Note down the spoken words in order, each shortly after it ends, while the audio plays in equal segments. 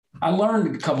I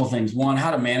learned a couple of things. One,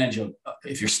 how to manage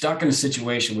if you're stuck in a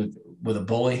situation with a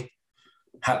bully,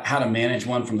 how to manage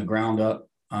one from the ground up.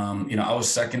 I was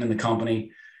second in the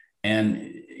company,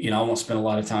 and I won't spend a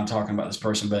lot of time talking about this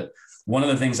person, but one of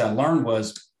the things I learned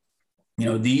was,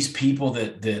 these people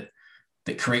that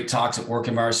create toxic work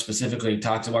environments, specifically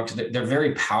toxic work, they're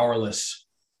very powerless,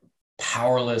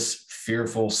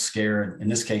 fearful, scared. In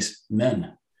this case,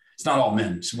 men. It's not all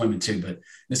men, it's women too, but in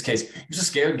this case, he was a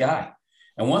scared guy.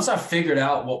 And once I figured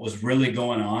out what was really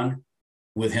going on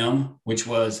with him, which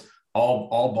was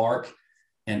all bark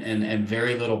and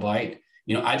very little bite,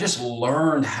 I just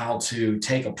learned how to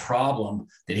take a problem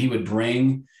that he would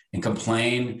bring and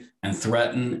complain and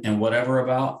threaten and whatever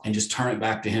about, and just turn it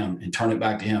back to him and turn it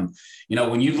back to him.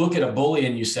 When you look at a bully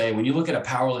and when you look at a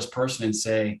powerless person and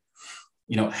say,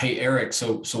 hey, Eric,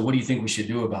 so what do you think we should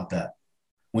do about that?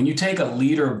 When you take a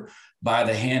leader by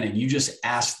the hand and you just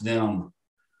ask them,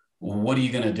 what are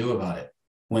you going to do about it?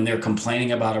 When they're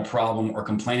complaining about a problem or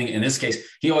complaining, in this case,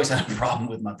 he always had a problem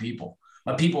with my people.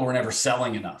 My people were never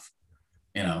selling enough.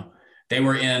 They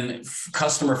were in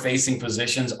customer facing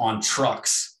positions on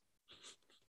trucks,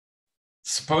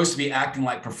 supposed to be acting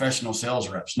like professional sales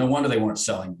reps. No wonder they weren't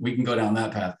selling. We can go down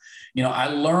that path. I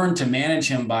learned to manage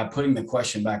him by putting the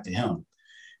question back to him,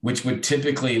 which would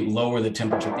typically lower the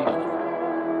temperature.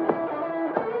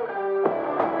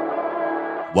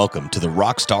 Welcome to the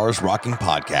Rockstars Rocking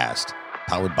Podcast,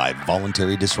 powered by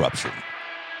Voluntary Disruption,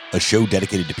 a show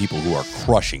dedicated to people who are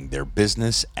crushing their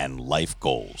business and life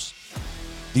goals.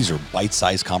 These are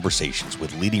bite-sized conversations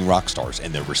with leading rock stars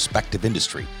in their respective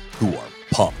industry who are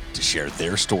pumped to share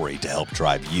their story to help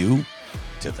drive you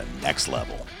to the next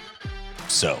level.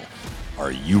 So,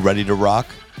 are you ready to rock?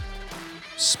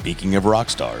 Speaking of rock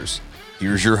stars,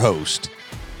 here's your host,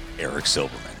 Eric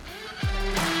Silverman.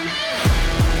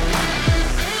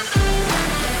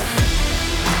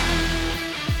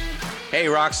 Hey,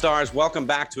 rock stars, welcome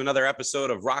back to another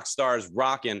episode of Rockstars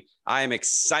Rockin'. I am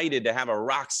excited to have a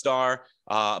rock star.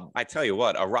 I tell you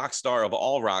what, a rock star of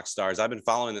all rock stars. I've been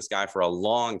following this guy for a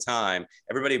long time.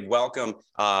 Everybody welcome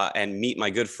and meet my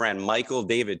good friend, Michael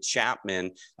David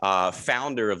Chapman,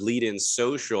 founder of Lead In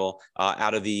Social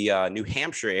out of the New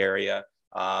Hampshire area.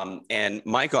 And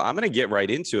Michael, I'm going to get right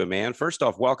into it, man. First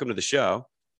off, welcome to the show.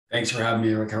 Thanks for having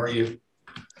me, Eric. How are you?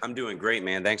 I'm doing great,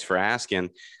 man. Thanks for asking.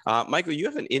 Michael, you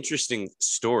have an interesting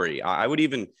story.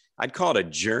 I'd call it a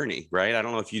journey, right? I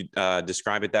don't know if you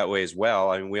describe it that way as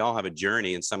well. I mean, we all have a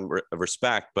journey in some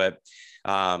respect, but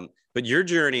your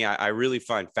journey, I really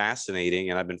find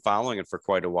fascinating, and I've been following it for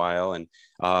quite a while. And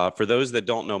for those that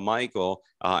don't know Michael,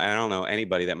 I don't know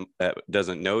anybody that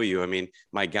doesn't know you. I mean,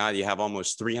 my God, you have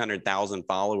almost 300,000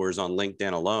 followers on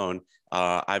LinkedIn alone.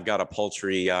 I've got a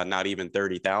paltry, not even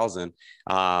 30,000.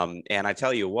 And I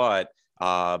tell you what,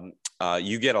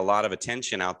 you get a lot of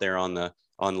attention out there on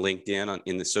LinkedIn,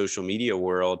 in the social media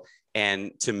world.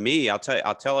 And to me, I'll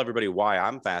tell everybody why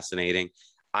I'm fascinating.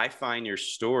 I find your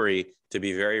story to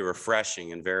be very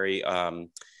refreshing and very, I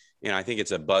think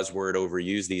it's a buzzword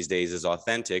overused these days, is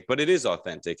authentic, but it is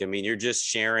authentic. I mean, you're just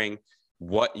sharing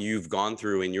what you've gone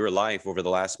through in your life over the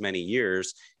last many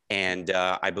years. And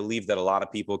I believe that a lot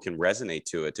of people can resonate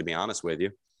to it, to be honest with you.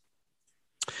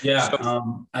 Yeah.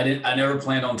 So, I never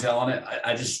planned on telling it.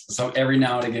 So every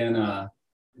now and again,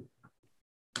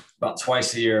 about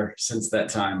twice a year since that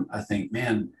time, I think,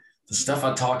 man, the stuff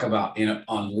I talk about,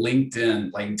 on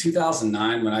LinkedIn, like in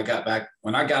 2009, when I got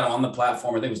on the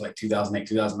platform, I think it was like 2008,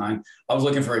 2009, I was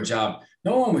looking for a job.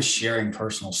 No one was sharing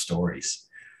personal stories,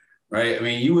 right? I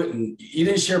mean, you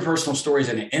didn't share personal stories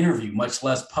in an interview, much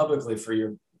less publicly for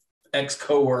your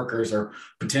ex-coworkers or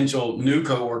potential new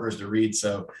coworkers to read.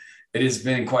 So it has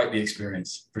been quite the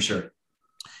experience for sure.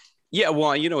 Yeah,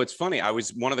 well, it's funny.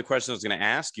 One of the questions I was going to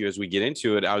ask you as we get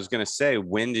into it, I was going to say,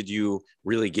 when did you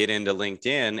really get into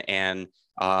LinkedIn? And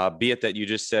be it that you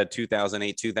just said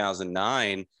 2008,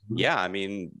 2009. Mm-hmm. Yeah, I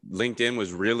mean, LinkedIn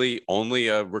was really only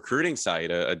a recruiting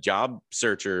site, a job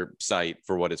searcher site,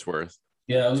 for what it's worth.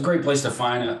 Yeah, it was a great place to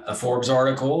find a Forbes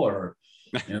article or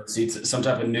see some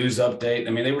type of news update. I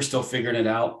mean, they were still figuring it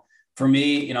out. For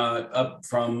me, up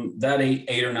from that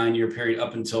eight or 9 year period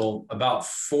up until about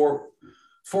four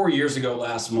years ago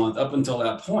last month, up until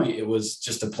that point, it was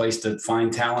just a place to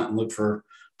find talent and look for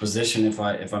position if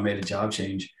I made a job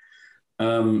change.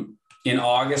 In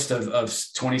August of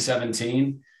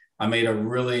 2017, I made a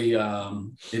really,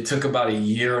 it took about a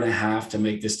year and a half to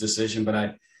make this decision,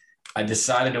 but I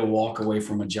decided to walk away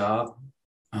from a job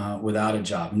without a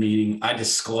job, meaning I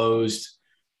disclosed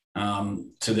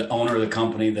to the owner of the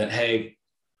company that, hey,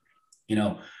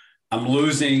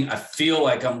 I feel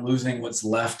like I'm losing what's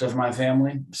left of my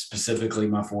family, specifically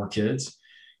my 4 kids.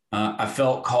 I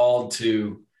felt called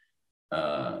to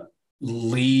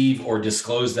leave or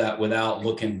disclose that without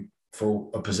looking for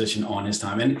a position on his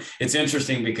time. And it's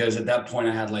interesting because at that point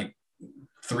I had like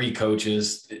 3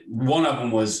 coaches. One of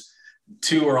them was,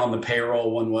 2 were on the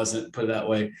payroll, one wasn't, put it that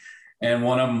way. And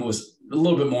one of them was a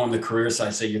little bit more on the career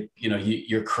side. So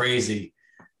you're crazy,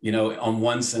 on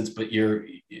one sense, but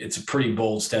it's a pretty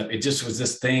bold step. It just was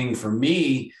this thing for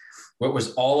me, where it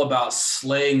was all about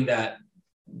slaying that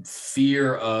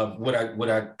fear of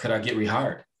could I get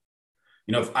rehired?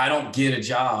 If I don't get a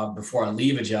job before I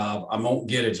leave a job, I won't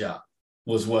get a job,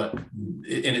 was what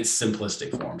in its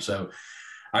simplistic form. So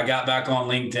I got back on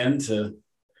LinkedIn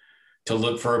to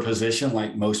look for a position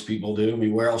like most people do. I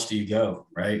mean, where else do you go?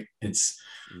 Right. It's,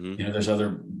 there's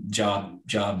other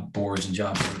job boards and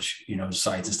job search,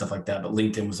 sites and stuff like that. But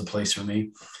LinkedIn was the place for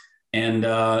me. And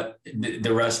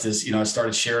the rest is, I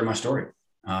started sharing my story.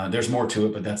 There's more to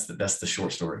it, but that's the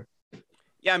short story.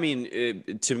 Yeah. I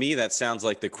mean, to me, that sounds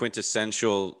like the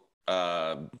quintessential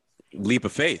leap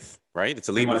of faith, right? It's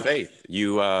a leap of faith.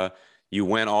 You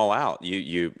went all out.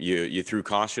 You threw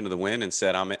caution to the wind and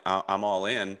said, I'm all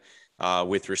in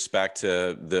with respect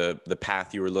to the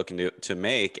path you were looking to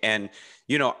make. And,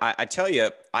 I tell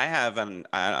you, I have, and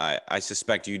I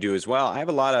suspect you do as well. I have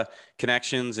a lot of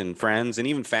connections and friends and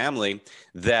even family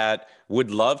that would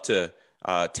love to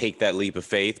take that leap of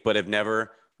faith, but have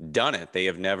never done it. They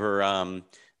have never,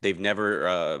 they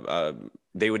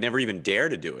would never even dare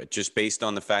to do it, just based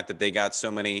on the fact that they got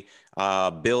so many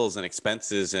bills and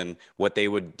expenses and what they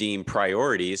would deem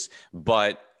priorities.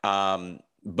 But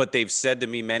they've said to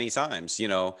me many times,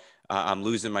 I'm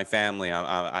losing my family.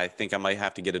 I think I might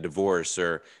have to get a divorce,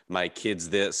 or my kid's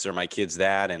this or my kid's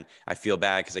that, and I feel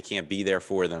bad because I can't be there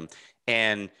for them.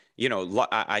 And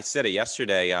I said it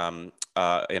yesterday in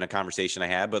a conversation I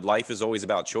had, but life is always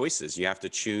about choices. You have to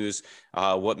choose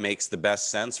what makes the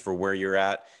best sense for where you're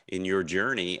at in your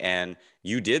journey. And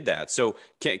you did that. So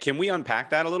can we unpack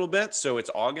that a little bit? So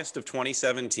it's August of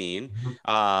 2017.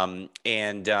 I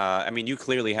mean, you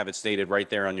clearly have it stated right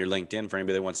there on your LinkedIn for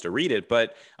anybody that wants to read it,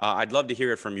 but I'd love to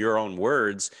hear it from your own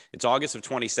words. It's August of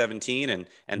 2017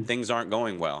 and things aren't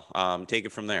going well. Take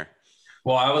it from there.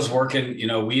 Well, I was working,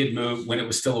 we had moved when it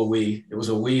was still a we. It was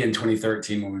a we in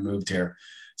 2013 when we moved here.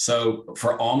 So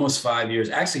for almost 5 years,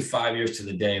 actually 5 years to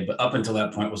the day, but up until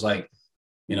that point was like,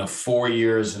 4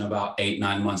 years and about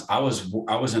 8-9 months, I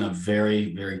was in a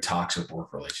very, very toxic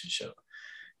work relationship.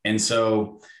 And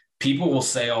so people will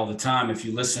say all the time, if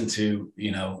you listen to,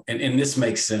 and this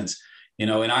makes sense,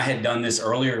 and I had done this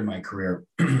earlier in my career,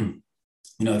 if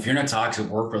you're in a toxic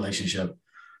work relationship,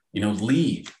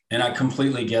 leave. And I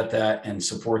completely get that and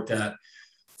support that.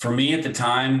 For me at the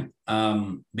time,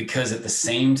 because at the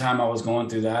same time I was going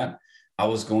through that, I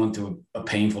was going through a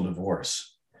painful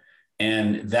divorce.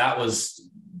 And that was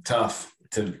tough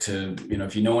to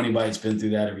if you know anybody that's been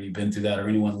through that, or you've been through that, or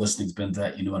anyone listening's been through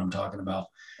that, you know what I'm talking about.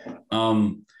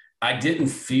 I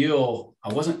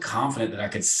wasn't confident that I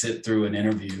could sit through an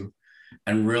interview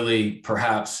and really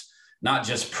perhaps not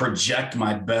just project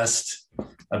my best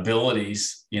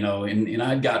abilities, and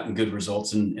I'd gotten good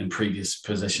results in previous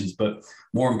positions, but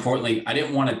more importantly, I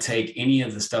didn't want to take any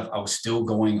of the stuff I was still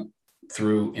going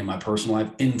through in my personal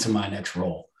life into my next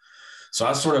role. So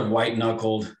I sort of white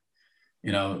knuckled,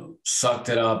 sucked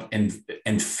it up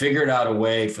and figured out a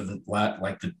way for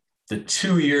the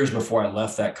 2 years before I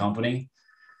left that company,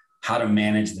 how to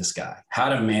manage this guy, how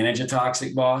to manage a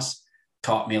toxic boss.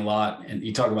 Taught me a lot. And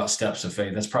you talk about steps of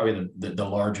faith. That's probably the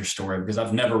larger story, because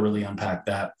I've never really unpacked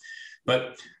that.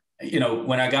 But,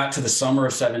 when I got to the summer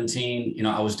of 17,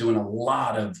 I was doing a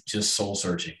lot of just soul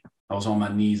searching. I was on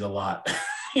my knees a lot,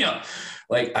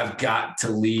 like I've got to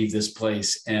leave this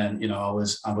place. And, I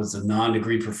was a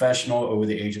non-degree professional over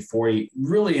the age of 40,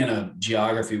 really in a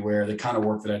geography where the kind of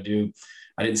work that I do,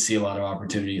 I didn't see a lot of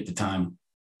opportunity at the time.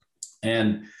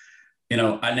 And,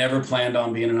 I never planned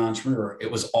on being an entrepreneur. It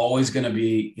was always going to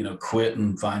be, quit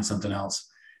and find something else.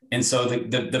 And so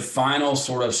the final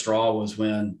sort of straw was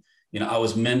when, I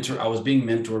was being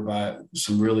mentored by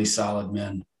some really solid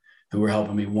men who were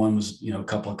helping me. One was, a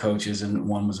couple of coaches, and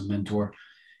one was a mentor.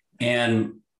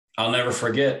 And I'll never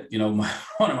forget,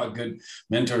 one of my good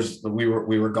mentors, we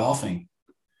were golfing,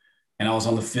 and I was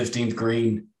on the 15th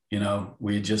green,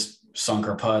 we had just sunk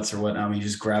our putts or whatnot. He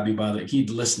just grabbed me he'd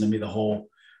listened to me the whole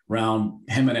round,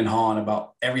 hemming and hawing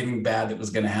about everything bad that was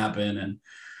going to happen, and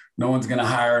no one's going to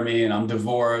hire me, and I'm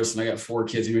divorced, and I got 4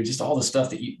 kids. Just all the stuff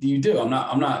that you do. I'm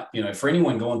not, for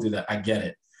anyone going through that, I get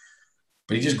it.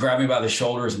 But he just grabbed me by the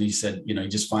shoulders and he said, he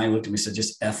just finally looked at me and said,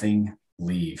 just effing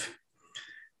leave.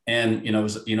 And,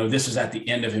 this was at the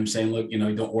end of him saying, look,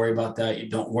 don't worry about that. You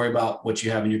don't worry about what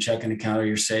you have in your checking account or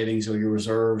your savings or your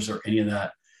reserves or any of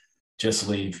that. Just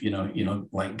leave,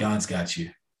 like God's got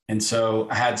you. And so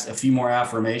I had a few more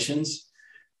affirmations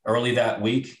early that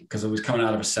week because it was coming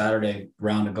out of a Saturday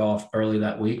round of golf early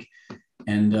that week.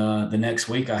 And the next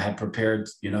week I had prepared,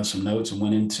 some notes and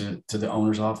went into the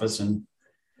owner's office and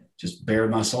just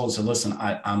bared my soul and said, listen,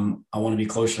 I want to be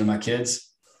closer to my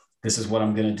kids. This is what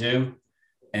I'm going to do.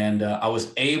 And I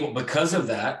was able, because of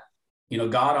that,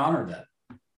 God honored that.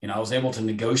 I was able to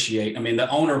negotiate. I mean, the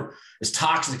owner, as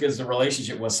toxic as the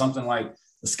relationship was, something like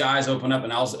the skies opened up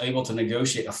and I was able to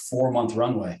negotiate a 4-month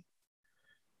runway.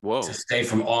 Whoa. To stay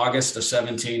from August of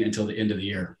 17 until the end of the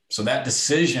year. So that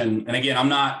decision, and again, I'm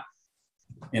not,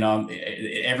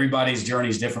 everybody's journey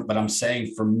is different, but I'm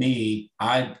saying for me,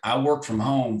 I worked from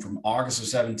home from August of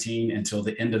 17 until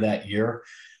the end of that year,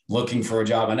 looking for a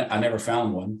job. I never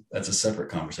found one. That's a separate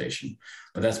conversation,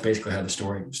 but that's basically how the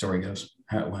story goes,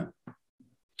 how it went.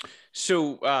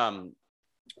 So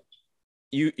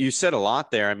you said a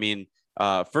lot there. I mean,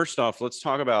 first off, let's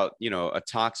talk about, a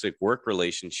toxic work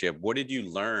relationship. What did you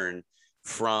learn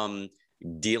from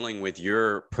dealing with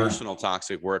your personal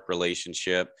toxic work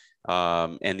relationship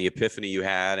and the epiphany you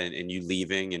had and you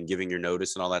leaving and giving your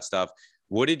notice and all that stuff?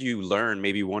 What did you learn?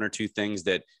 Maybe 1 or 2 things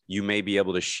that you may be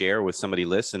able to share with somebody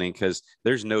listening, because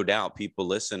there's no doubt people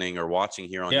listening or watching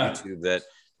here on YouTube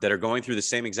that are going through the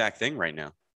same exact thing right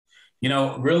now.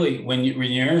 Really, when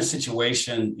you're in a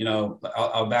situation,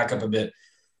 I'll back up a bit.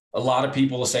 A lot of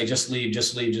people will say, just leave,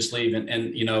 just leave, just leave. And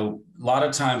a lot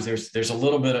of times there's a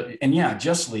little bit of, and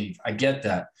just leave. I get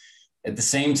that. At the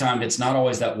same time, it's not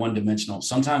always that one dimensional.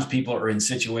 Sometimes people are in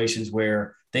situations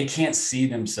where they can't see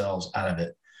themselves out of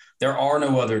it. There are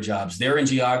no other jobs. They're in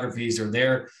geographies or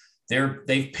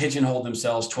they've pigeonholed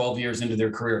themselves 12 years into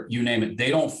their career, you name it. They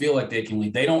don't feel like they can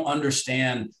leave. They don't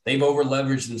understand. They've over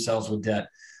leveraged themselves with debt.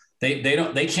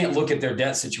 They can't look at their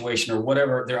debt situation or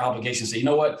whatever their obligations say, you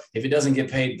know what, if it doesn't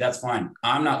get paid, that's fine.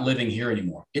 I'm not living here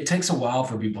anymore. It takes a while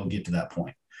for people to get to that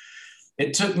point.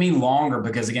 It took me longer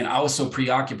because again, I was so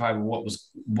preoccupied with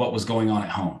what was going on at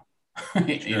home,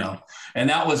 and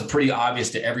that was pretty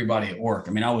obvious to everybody at work.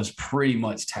 I mean, I was pretty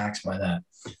much taxed by that.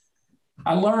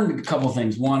 I learned a couple of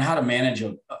things. One, how to manage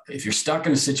if you're stuck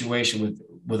in a situation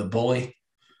with a bully,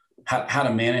 how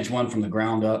to manage one from the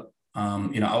ground up.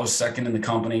 I was second in the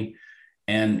company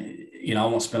and, I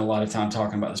won't spend a lot of time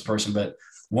talking about this person, but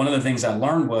one of the things I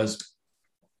learned was,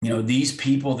 these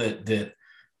people that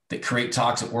create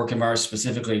toxic work environments,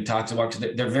 specifically toxic work,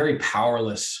 they're very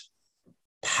powerless,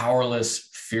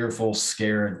 fearful,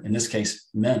 scared. In this case,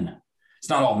 men. It's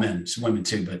not all men, it's women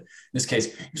too, but in this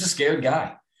case, he was a scared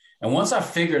guy. And once I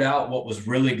figured out what was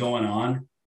really going on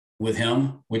with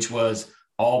him, which was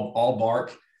all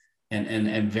bark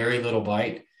and very little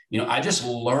bite, I just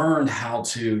learned how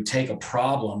to take a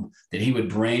problem that he would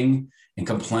bring and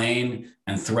complain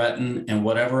and threaten and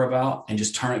whatever about, and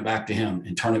just turn it back to him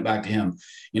and turn it back to him.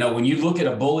 When you look at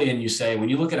a bully and when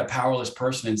you look at a powerless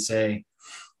person and say,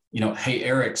 hey,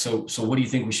 Eric, so what do you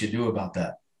think we should do about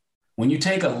that? When you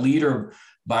take a leader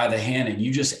by the hand and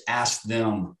you just ask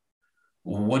them,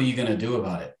 what are you going to do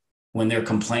about it? When they're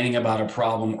complaining about a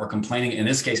problem or complaining, in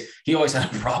this case, he always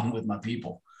had a problem with my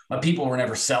people. My people were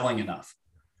never selling enough.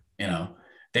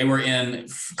 They were in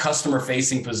customer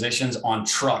facing positions on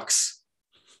trucks,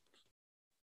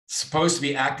 supposed to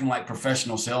be acting like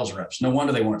professional sales reps. No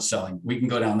wonder they weren't selling. We can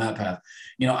go down that path.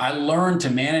 I learned to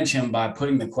manage him by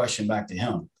putting the question back to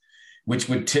him, which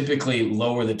would typically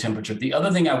lower the temperature. The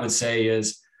other thing I would say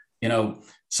is,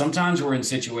 sometimes we're in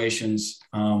situations,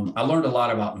 I learned a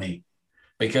lot about me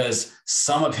because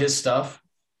some of his stuff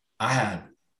I had.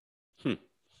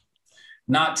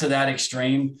 Not to that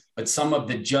extreme, but some of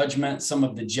the judgment, some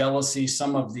of the jealousy,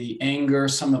 some of the anger,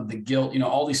 some of the guilt,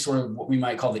 all these sort of what we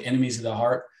might call the enemies of the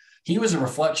heart. He was a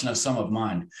reflection of some of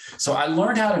mine. So I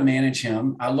learned how to manage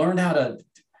him. I learned how to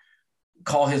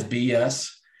call his BS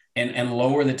and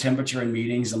lower the temperature in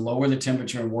meetings and lower the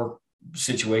temperature in work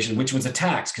situations, which was a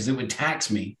tax because it would tax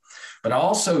me. But I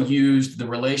also used the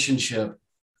relationship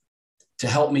to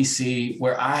help me see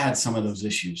where I had some of those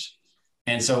issues.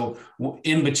 And so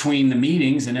in between the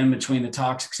meetings and in between the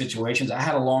toxic situations, I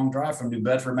had a long drive from New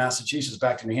Bedford, Massachusetts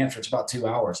back to New Hampshire. It's about 2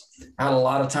 hours. I had a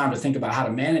lot of time to think about how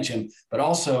to manage him, but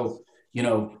also,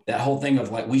 that whole thing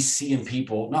of like, we see in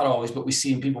people, not always, but we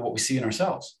see in people what we see in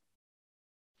ourselves.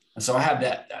 And so I had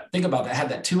think about that. I had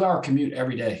that 2-hour commute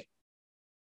every day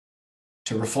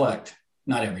to reflect,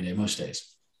 not every day, most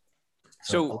days.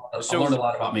 So I learned a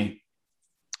lot about me.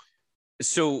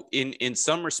 So in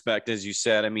some respect, as you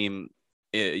said, I mean,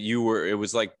 it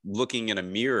was like looking in a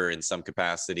mirror in some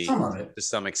capacity, some of it, to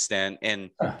some extent. And,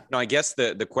 yeah. I guess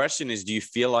the question is, do you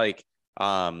feel like,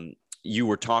 you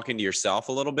were talking to yourself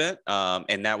a little bit,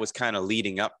 and that was kind of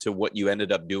leading up to what you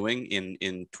ended up doing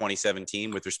in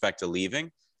 2017 with respect to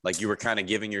leaving? Like you were kind of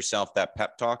giving yourself that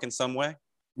pep talk in some way?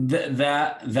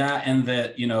 That and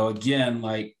that, again,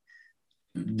 like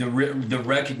the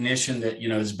recognition that,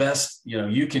 is best,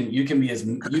 you can be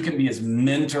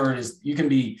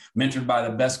mentored by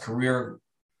the best career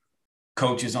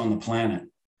coaches on the planet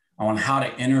on how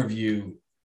to interview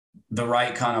the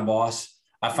right kind of boss.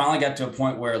 I finally got to a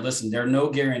point where, listen, there are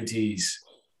no guarantees,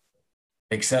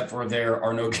 except for there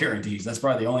are no guarantees. That's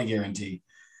probably the only guarantee.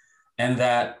 And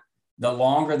that the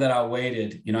longer that I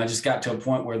waited, I just got to a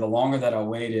point where the longer that I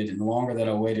waited,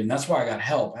 and that's why I got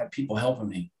help. I had people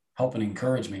helping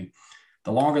encourage me.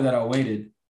 The longer that I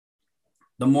waited,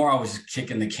 the more I was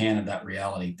kicking the can of that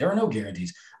reality. There are no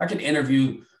guarantees. I could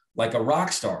interview like a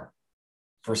rock star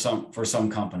for some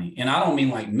company. And I don't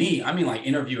mean like me, I mean like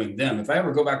interviewing them. If I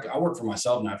ever go back, I work for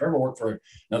myself now. If I ever work for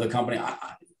another company,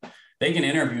 they can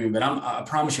interview me, but I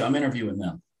promise you, I'm interviewing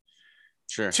them.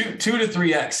 Sure. 2 to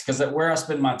 3x, because where I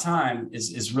spend my time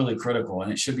is really critical,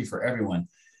 and it should be for everyone.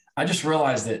 I just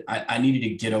realized that I needed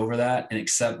to get over that and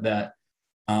accept that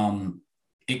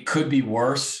it could be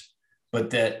worse, but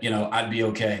that, I'd be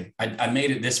okay. I made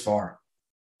it this far.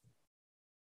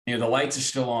 The lights are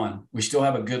still on. We still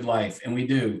have a good life. And we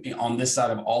do, on this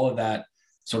side of all of that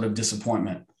sort of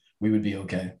disappointment, we would be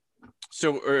okay.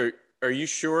 So are you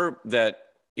sure that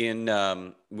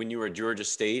when you were at Georgia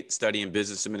State studying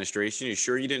business administration, you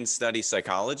sure you didn't study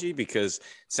psychology? Because it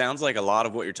sounds like a lot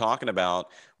of what you're talking about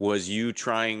was you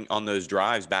trying on those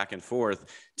drives back and forth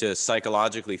to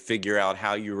psychologically figure out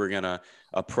how you were going to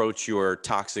approach your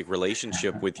toxic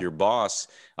relationship with your boss,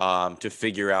 to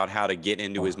figure out how to get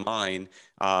into his mind,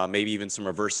 maybe even some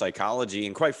reverse psychology.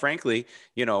 And quite frankly,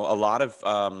 a lot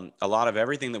of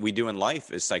everything that we do in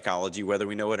life is psychology, whether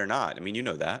we know it or not. I mean, you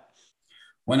know that.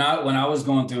 When I was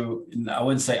going through, I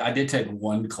wouldn't say I did take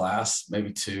one class,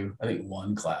 maybe two, I think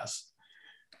one class,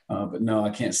 but no, I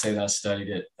can't say that I studied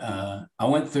it. I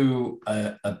went through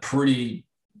a pretty,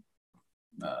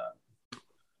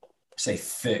 say,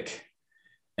 thick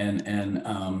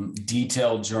and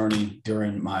detailed journey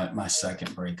during my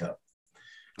second breakup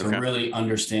to really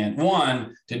understand,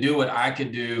 one, to do what I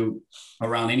could do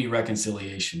around any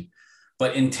reconciliation,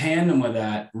 but in tandem with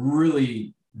that,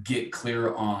 really get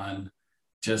clear on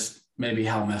just maybe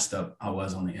how messed up I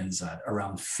was on the inside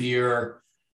around fear,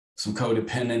 some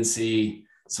codependency,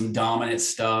 some dominant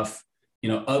stuff,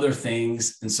 other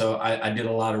things. And so I did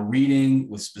a lot of reading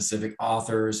with specific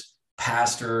authors,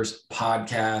 pastors,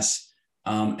 podcasts.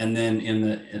 And then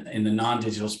in the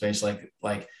non-digital space, like,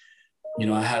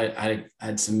 I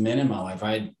had some men in my life.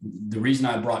 The reason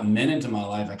I brought men into my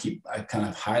life, I kind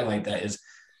of highlight that, is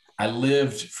I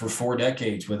lived for 4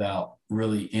 decades without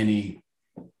really any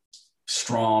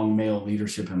strong male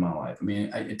leadership in my life. I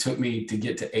mean, it took me to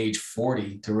get to age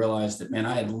 40 to realize that, man,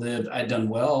 I had done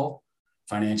well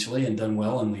financially and done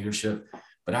well in leadership,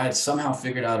 but I had somehow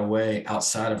figured out a way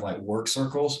outside of like work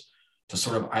circles to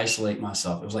sort of isolate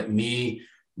myself. It was like me,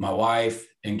 my wife,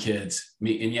 and kids.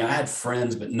 And yeah, I had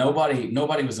friends, but nobody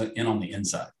was in on the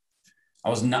inside. I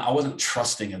wasn't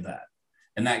trusting of that.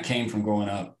 And that came from growing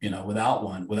up,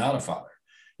 without a father.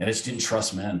 And I just didn't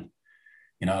trust men,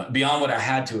 beyond what I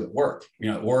had to at work.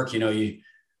 At work,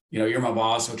 you're my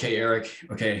boss. Okay, Eric.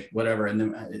 Okay, whatever. And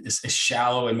then it's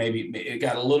shallow, and maybe it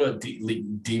got a little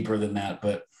deeper than that.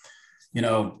 But,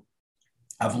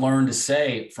 I've learned to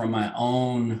say from my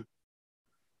own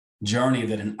journey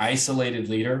that an isolated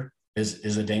leader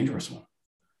is a dangerous one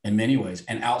in many ways.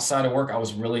 And outside of work, I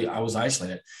was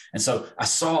isolated. And so I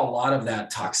saw a lot of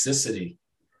that toxicity,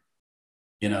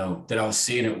 that I was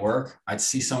seeing at work. I'd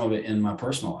see some of it in my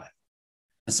personal life.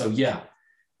 And so, yeah,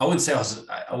 I wouldn't say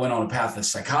I went on a path of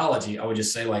psychology. I would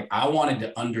just say, like, I wanted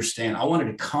to understand, I wanted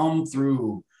to come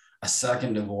through a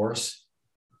second divorce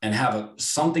and have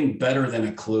something better than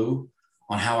a clue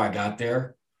on how I got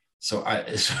there. So I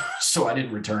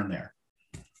didn't return there.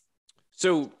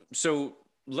 So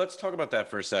let's talk about that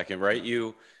for a second, right?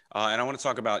 You, and I want to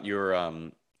talk about your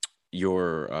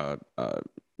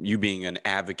you being an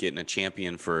advocate and a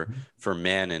champion for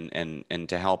men and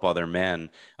to help other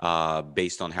men,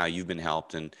 based on how you've been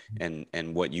helped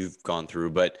and what you've gone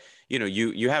through. But,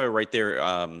 you have it right there,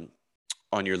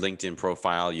 on your LinkedIn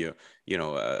profile,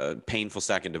 a painful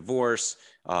second divorce,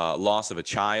 loss of a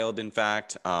child, in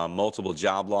fact, multiple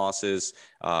job losses.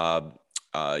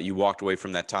 You walked away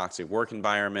from that toxic work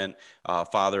environment,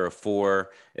 father of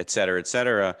 4, et cetera, et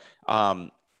cetera.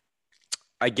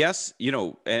 I guess,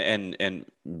 and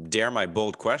dare my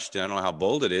bold question. I don't know how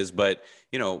bold it is, but,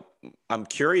 I'm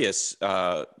curious,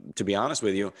 to be honest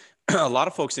with you, a lot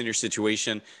of folks in your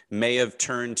situation may have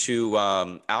turned to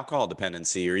alcohol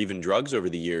dependency or even drugs over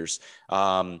the years.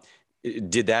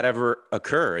 Did that ever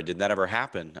occur? Did that ever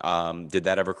happen? Did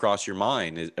that ever cross your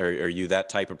mind? Are you that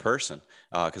type of person?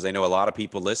 Because I know a lot of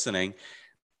people listening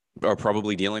are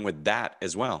probably dealing with that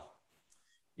as well.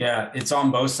 Yeah, it's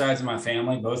on both sides of my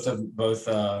family. Both.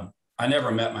 I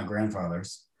never met my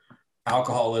grandfathers.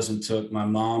 Alcoholism took my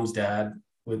mom's dad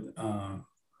with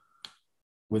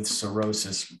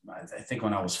cirrhosis. I think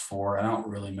when I was 4. I don't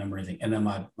really remember anything. And then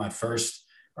my father's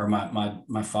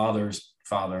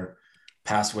father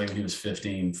passed away when he was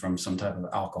 15 from some type of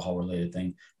alcohol related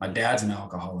thing. My dad's an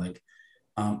alcoholic.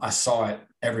 I saw it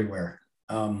everywhere.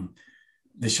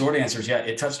 The short answer is, yeah,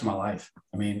 it touched my life.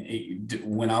 I mean,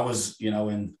 when I was,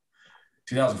 in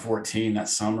 2014, that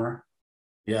summer,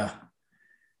 yeah,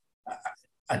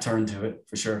 I turned to it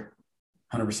for sure.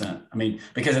 100%. I mean,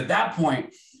 because at that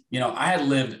point, I had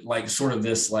lived like sort of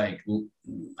this, like,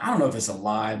 I don't know if it's a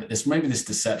lie, but it's maybe this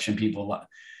deception people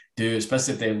do,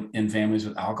 especially if they're in families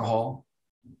with alcohol,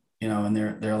 and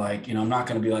they're like, I'm not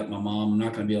going to be like my mom. I'm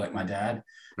not going to be like my dad.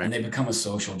 Right. And they become a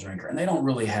social drinker, and they don't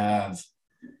really have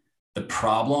the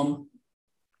problem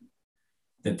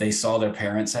that they saw their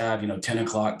parents have, 10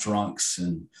 o'clock drunks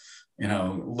and,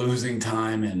 losing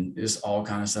time and just all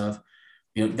kind of stuff.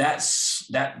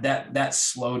 That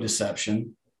slow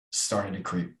deception started to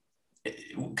creep,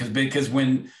 because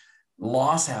when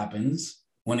loss happens,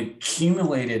 when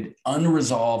accumulated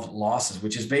unresolved losses,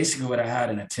 which is basically what I had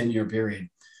in a 10-year period,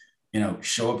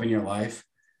 show up in your life,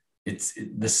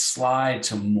 the slide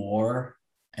to more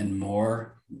and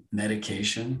more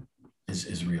medication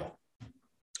is real.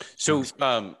 So,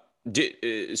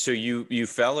 so you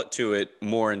fell to it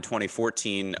more in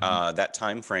 2014, that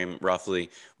time frame roughly.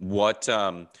 What,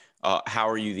 how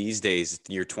are you these days?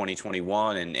 You're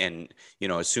 2021, and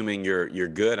assuming you're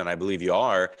good, and I believe you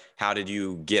are. How did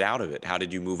you get out of it? How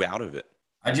did you move out of it?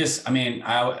 It's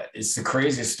the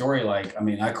craziest story. Like,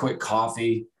 I quit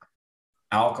coffee,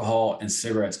 alcohol, and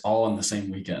cigarettes all in the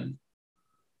same weekend.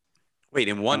 Wait,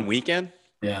 in one weekend?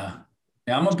 Yeah.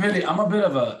 Yeah, I'm a bit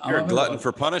of a. You're a glutton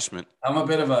for punishment. I'm a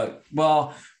bit of a.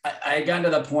 Well, I got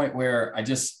to the point where I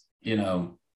just,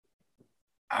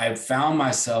 I found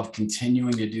myself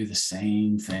continuing to do the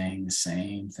same thing,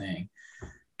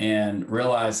 and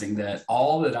realizing that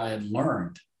all that I had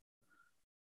learned,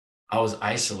 I was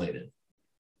isolated.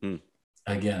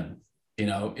 Again,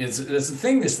 it's the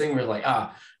thing. This thing where like,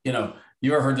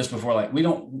 you ever heard this before? Like, we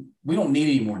don't need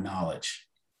any more knowledge.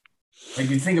 Like,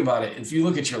 if you think about it, if you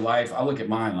look at your life, I look at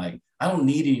mine, like, I don't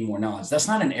need any more knowledge. That's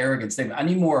not an arrogant statement. I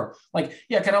need more, like,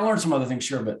 yeah, can I learn some other things?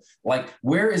 Sure. But like,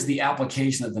 where is the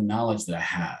application of the knowledge that I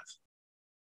have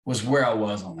was where I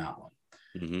was on that one.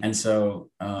 Mm-hmm. And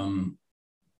so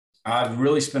I've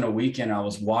really spent a weekend. I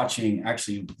was watching,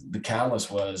 actually, the catalyst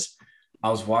was,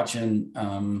 I was watching,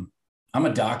 I'm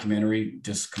a documentary,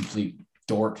 just complete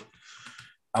dork.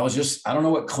 I don't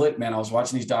know what clicked, man. I was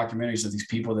watching these documentaries of these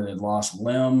people that had lost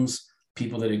limbs,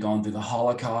 people that had gone through the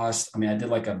Holocaust. I did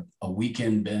like a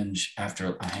weekend binge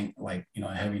after a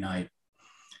heavy night,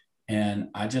 and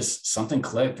something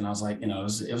clicked, and I was like,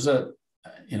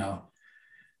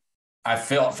 I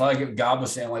felt like God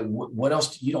was saying, like, what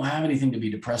else? You don't have anything to be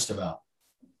depressed about.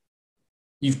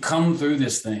 You've come through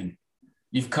this thing.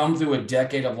 You've come through a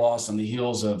decade of loss on the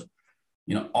heels of,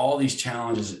 all these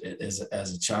challenges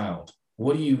as a child.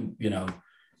 What do you,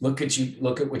 look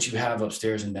at what you have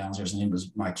upstairs and downstairs. And it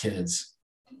was my kids,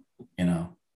 and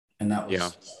that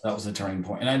was the turning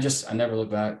point. And I never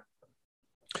looked back.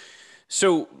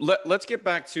 So let's get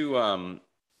back to,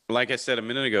 like I said a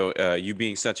minute ago, you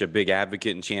being such a big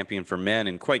advocate and champion for men.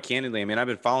 And quite candidly, I've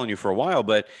been following you for a while,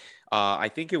 but I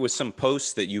think it was some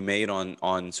posts that you made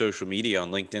on social media,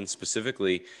 on LinkedIn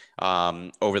specifically,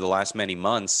 over the last many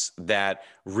months that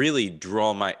really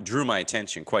drew my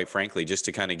attention, quite frankly, just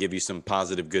to kind of give you some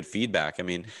positive, good feedback.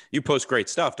 You post great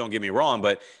stuff, don't get me wrong,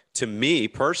 but to me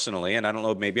personally, and I don't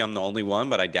know, maybe I'm the only one,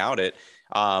 but I doubt it,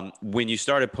 when you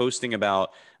started posting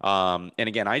about, and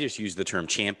again, I just use the term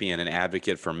champion and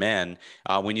advocate for men,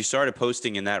 when you started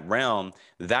posting in that realm,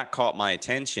 that caught my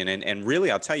attention. And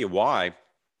really, I'll tell you why.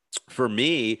 For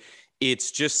me,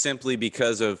 it's just simply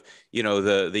because of,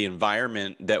 the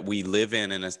environment that we live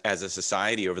in and as a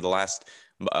society over the last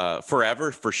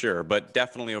forever, for sure, but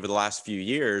definitely over the last few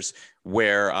years,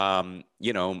 where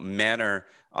men are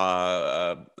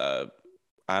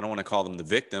I don't want to call them the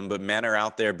victim, but men are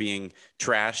out there being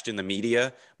trashed in the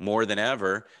media more than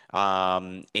ever.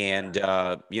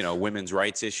 Women's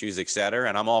rights issues, et cetera.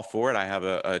 And I'm all for it. I have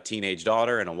a teenage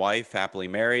daughter and a wife, happily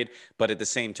married. But at the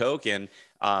same token,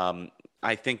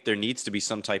 I think there needs to be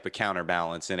some type of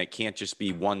counterbalance, and it can't just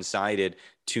be one-sided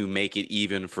to make it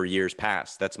even for years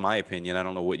past. That's my opinion. I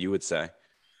don't know what you would say.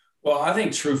 Well, I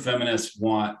think true feminists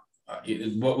want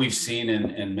what we've seen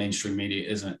in mainstream media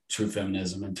isn't true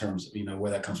feminism in terms of,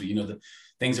 where that comes from, the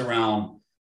things around,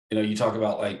 you talk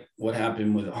about like what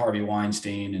happened with Harvey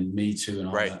Weinstein and Me Too and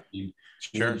all right. that. I mean,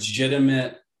 sure.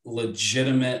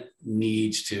 Legitimate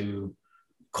needs to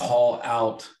call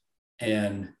out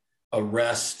and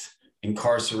arrest,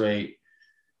 incarcerate,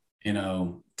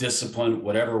 discipline,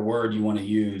 whatever word you want to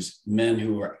use, men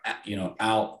who are,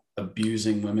 out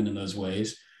abusing women in those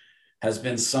ways has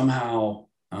been somehow,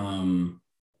 and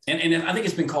I think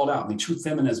it's been called out. I mean, true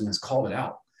feminism has called it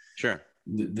out. Sure.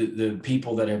 The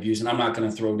people that have used, and I'm not going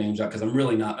to throw names out because I'm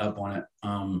really not up on it,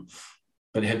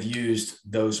 but have used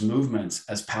those movements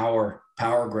as power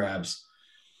grabs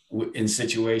in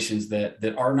situations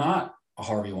that are not a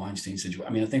Harvey Weinstein situation.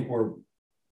 I mean, I think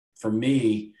for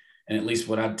me, and at least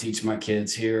what I teach my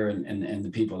kids here and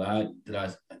the people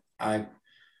that I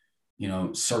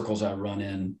circles I run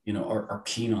in, are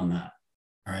keen on that.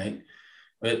 All right.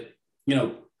 But,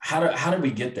 how do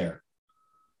we get there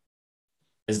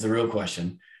is the real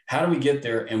question. How do we get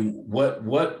there? And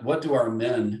what do our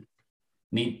men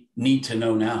need to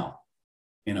know now?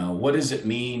 What does it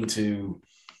mean to,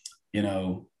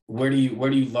 where do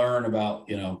you learn about,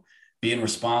 being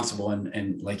responsible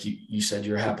and like you said,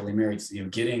 you're happily married,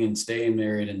 getting and staying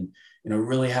married and,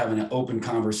 really having an open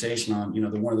conversation on,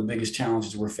 one of the biggest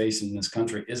challenges we're facing in this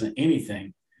country isn't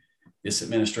anything this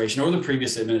administration or the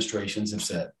previous administrations have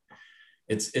said.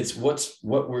 It's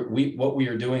what we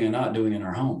are doing and not doing in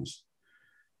our homes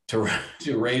to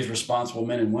raise responsible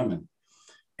men and women.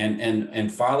 And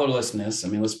fatherlessness. I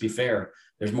mean, let's be fair.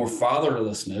 There's more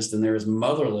fatherlessness than there is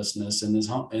motherlessness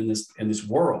in this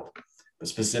world, but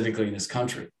specifically in this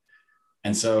country.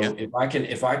 And so if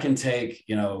I can take,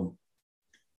 the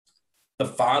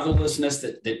fatherlessness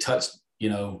that touched,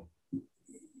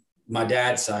 my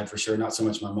dad's side for sure, not so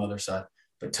much my mother's side,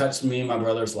 but touched me and my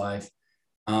brother's life,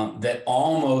 that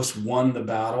almost won the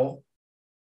battle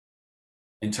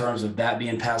in terms of that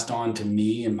being passed on to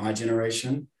me and my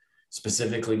generation,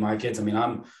 specifically my kids. I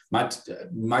mean,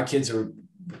 my kids are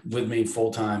with me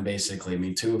full time, basically. I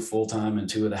mean, 2 are full time and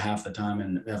 2 of the half the time,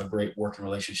 and have a great working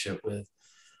relationship with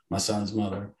my son's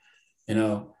mother.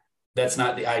 That's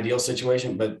not the ideal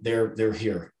situation, but they're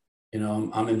here.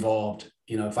 I'm involved.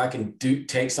 If I can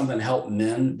take something to help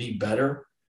men be better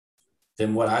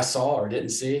than what I saw or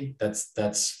didn't see,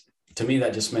 that's to me,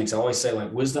 that just makes, I always say,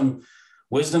 like wisdom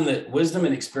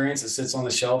and experience that sits on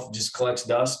the shelf just collects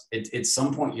dust. At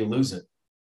some point you lose it.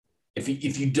 If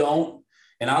you don't,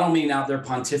 and I don't mean out there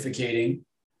pontificating.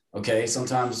 Okay.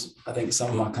 Sometimes I think some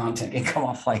of my content can come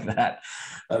off like that.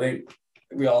 I think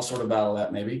we all sort of battle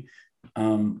that maybe.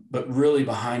 But really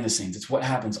behind the scenes, it's what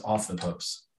happens off the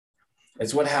post.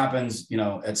 It's what happens,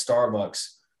 at Starbucks,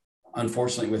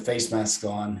 unfortunately with face masks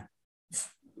on,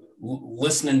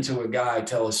 listening to a guy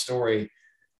tell a story,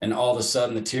 and all of a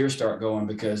sudden the tears start going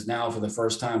because now for the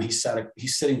first time he's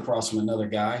sitting across from another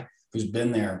guy who's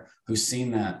been there, who's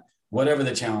seen that, whatever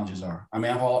the challenges are. I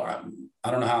mean, I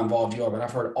don't know how involved you are, but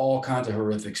I've heard all kinds of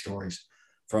horrific stories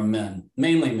from men,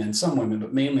 mainly men, some women,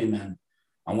 but mainly men,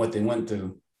 on what they went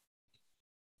through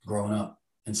growing up.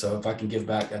 And so if I can give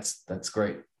back, that's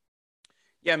great.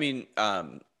 Yeah. I mean,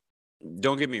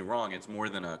 don't get me wrong. It's more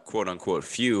than a quote unquote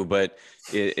few, but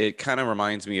it kind of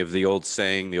reminds me of the old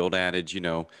saying, the old adage,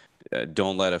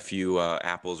 don't let a few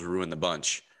apples ruin the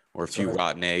bunch, or a few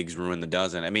rotten eggs ruin the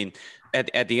dozen. I mean,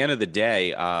 at the end of the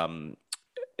day,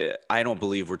 I don't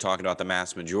believe we're talking about the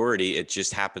mass majority. It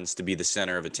just happens to be the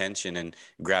center of attention and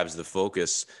grabs the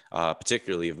focus,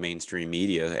 particularly of mainstream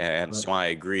media. And so I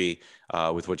agree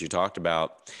with what you talked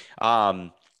about.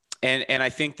 And I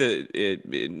think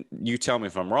that you tell me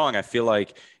if I'm wrong, I feel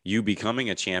like you becoming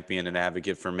a champion and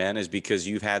advocate for men is because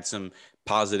you've had some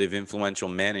positive, influential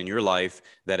men in your life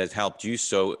that has helped you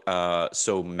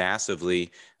so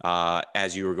massively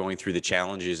as you were going through the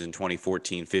challenges in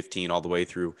 2014, 15, all the way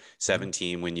through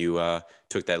 17 when you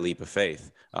took that leap of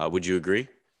faith. Would you agree?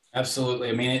 Absolutely.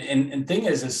 I mean, and thing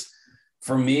is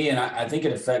for me, and I think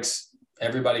it affects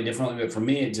everybody differently, but for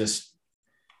me,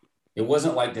 it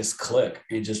wasn't like this click.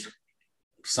 It just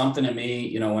something in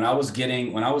me, when I was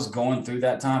going through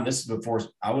that time, this is before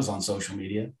I was on social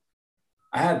media.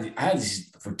 I had these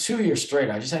for 2 years straight.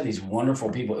 I just had these wonderful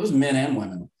people. It was men and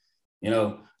women,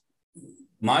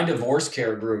 my divorce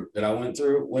care group that I went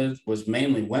through with was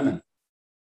mainly women. I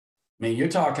mean, you're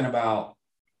talking about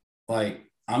like,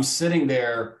 I'm sitting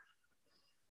there,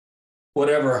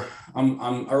 whatever,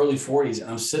 I'm early 40s, and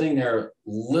I'm sitting there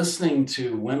listening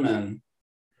to women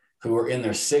who are in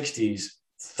their 60s,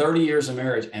 30 years of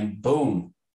marriage, and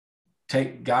boom,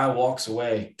 guy walks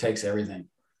away, takes everything.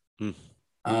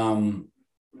 And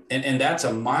that's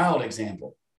a mild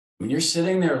example. When you're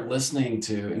sitting there listening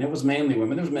to, and it was mainly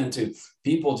women, there was men too,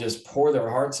 people just pour their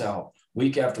hearts out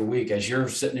week after week as you're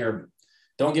sitting there,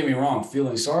 don't get me wrong,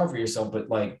 feeling sorry for yourself, but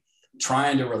like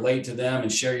trying to relate to them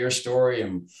and share your story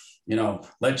and, you know,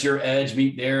 let your edge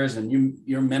meet theirs, and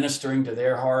you're ministering to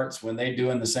their hearts when they're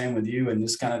doing the same with you and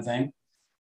this kind of thing.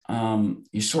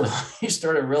 You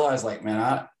start to realize like,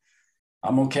 man,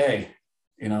 I'm okay.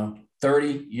 You know,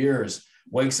 30 years,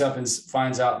 wakes up and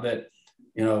finds out that,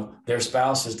 you know, their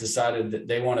spouse has decided that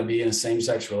they want to be in a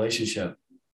same-sex relationship.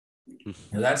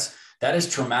 And that is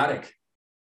traumatic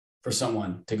for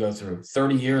someone to go through.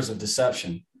 30 years of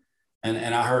deception.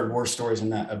 And I heard worse stories than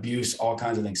that, abuse, all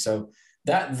kinds of things. So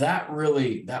that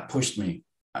really pushed me.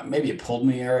 Maybe it pulled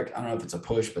me, Eric. I don't know if it's a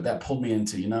push, but that pulled me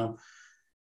into, you know,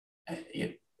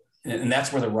 and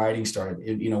that's where the writing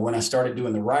started. You know, when I started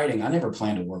doing the writing, I never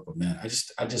planned to work with men.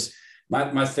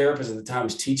 My therapist at the time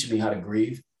was teaching me how to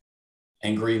grieve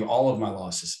all of my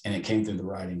losses. And it came through the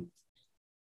writing.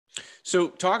 So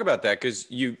talk about that, because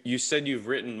you said you've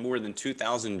written more than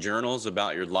 2,000 journals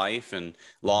about your life and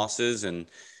losses and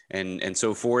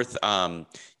so forth.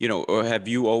 You know, have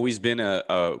you always been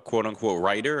a quote unquote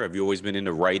writer? Have you always been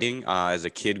into writing as a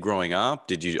kid growing up?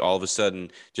 Did you all of a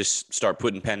sudden just start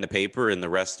putting pen to paper and the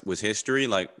rest was history?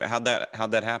 Like how'd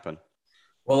that happen?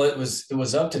 Well, it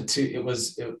was up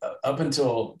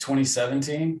until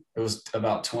 2017. It was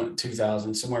about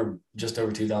 2000, somewhere just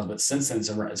over 2000. But since then,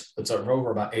 it's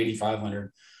over about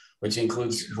 8,500, which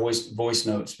includes voice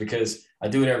notes, because I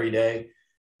do it every day.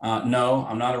 No,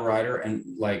 I'm not a writer, and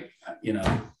like, you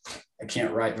know, I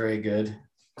can't write very good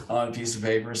on a piece of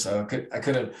paper. So I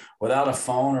could have, without a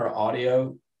phone or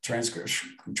audio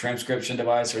transcription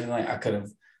device or anything, I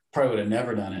probably would have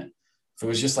never done it. If it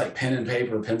was just like pen and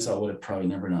paper, pencil, I would have probably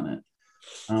never done it.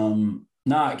 No,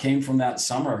 it came from that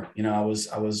summer. You know,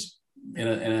 I was in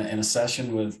a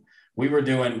session with, we were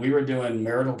doing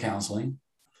marital counseling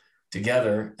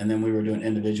together, and then we were doing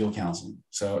individual counseling.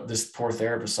 So this poor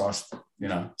therapist saw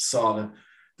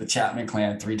the Chapman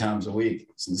clan 3 times a week.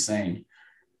 It's insane.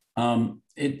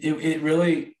 It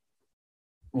really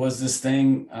was this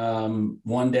thing.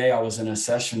 One day I was in a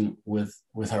session with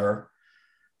her,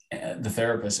 the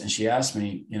therapist, and she asked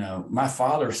me, you know, my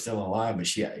father's still alive,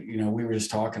 but we were just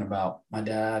talking about my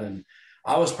dad, and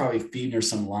I was probably feeding her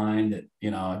some line that,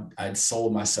 you know, I'd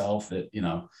sold myself that, you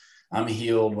know, I'm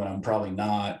healed when I'm probably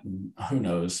not, and who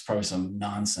knows, probably some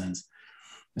nonsense.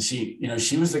 And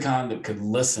she was the kind that could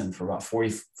listen for about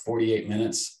 48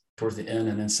 minutes towards the end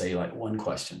and then say like one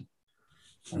question.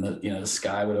 And the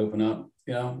sky would open up,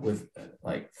 you know, with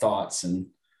like thoughts and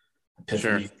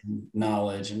epiphany, sure, and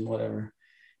knowledge and whatever.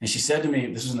 And she said to me,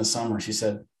 this was in the summer, she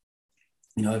said,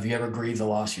 you know, have you ever grieved the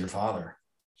loss of your father?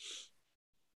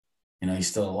 You know, he's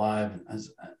still alive.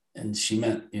 And she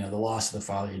meant, you know, the loss of the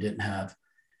father you didn't have.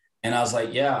 And I was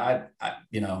like, yeah,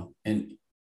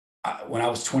 when I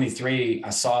was 23, I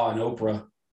saw an Oprah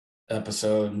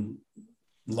episode and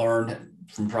learned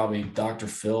from probably Dr.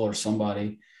 Phil or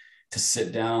somebody to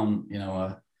sit down, you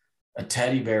know, a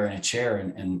teddy bear in a chair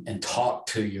and talk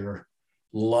to your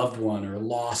loved one or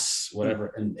loss, whatever,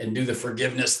 and do the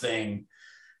forgiveness thing.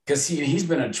 Because he's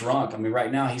been a drunk. I mean,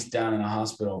 right now he's down in a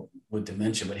hospital with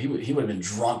dementia, but he would have been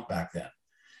drunk back then.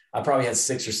 I probably had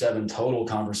 6 or 7 total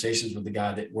conversations with the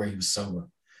guy where he was sober.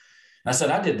 And I said,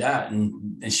 I did that.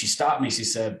 And she stopped me. She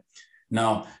said,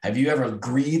 no, have you ever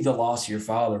grieved the loss of your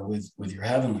father with your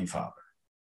heavenly father?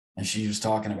 And she was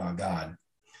talking about God.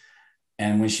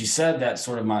 And when she said that,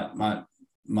 sort of my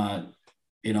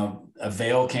you know, a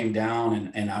veil came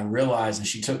down, and I realized, and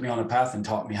she took me on a path and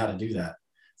taught me how to do that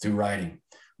through writing,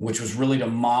 which was really to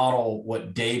model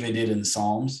what David did in the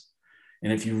Psalms.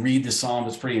 And if you read the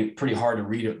Psalms, it's pretty hard to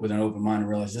read it with an open mind and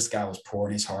realize this guy was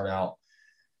pouring his heart out.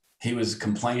 He was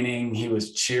complaining, he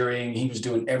was cheering, he was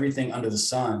doing everything under the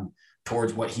sun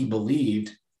towards what he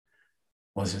believed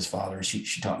was his father. And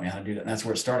she taught me how to do that. And that's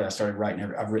where it started. I started writing.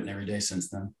 I've written every day since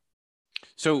then.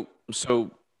 So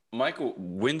Michael,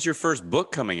 when's your first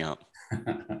book coming out?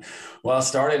 Well,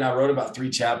 I wrote about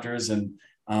 3 chapters, and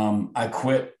I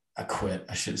quit.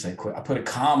 I shouldn't say quit. I put a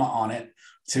comma on it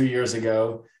 2 years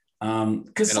ago.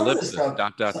 Because some of the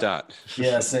stuff,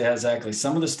 Yes, exactly.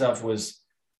 Some of the stuff was,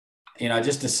 you know, I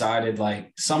just decided,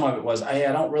 like, some of it was, hey,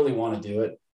 I don't really want to do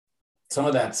it. some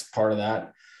of that's part of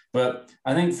that. But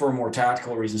I think for more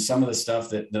tactical reasons, some of the stuff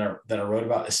that I wrote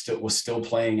about was still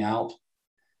playing out.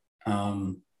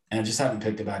 And I just haven't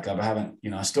picked it back up. I haven't,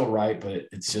 I still write, but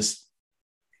it's just,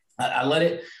 I let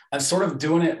it, I'm sort of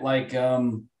doing it like,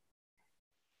 I'm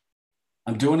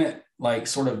doing it like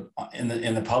sort of in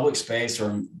the public space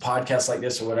or podcasts like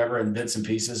this or whatever, in bits and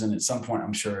pieces. And at some point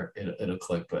I'm sure it'll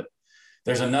click, but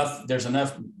there's enough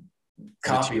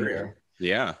copy there.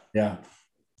 Yeah. Yeah.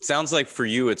 Sounds like for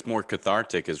you, it's more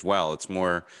cathartic as well. It's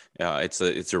more, it's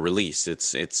a release.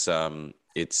 It's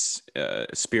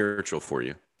spiritual for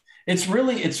you. It's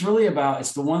really about,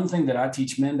 it's the one thing that I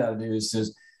teach men how to do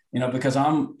is, because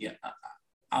I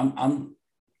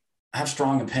have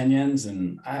strong opinions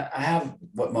and I have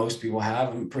what most people have.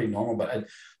 I'm pretty normal, but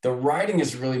the writing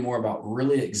is really more about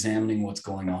really examining what's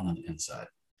going on the inside.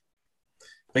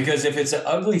 Because if it's an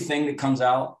ugly thing that comes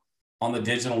out on the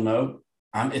digital note,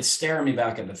 it's staring me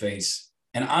back at the face.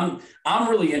 And I'm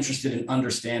really interested in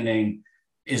understanding,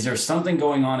 is there something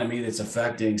going on in me that's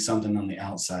affecting something on the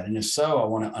outside? And if so, I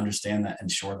want to understand that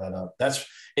and shore that up.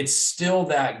 It's still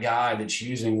that guy that's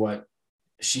using what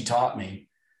she taught me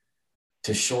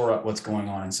to shore up what's going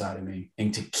on inside of me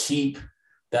and to keep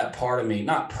that part of me,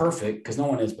 not perfect, because no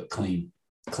one is, but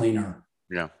cleaner.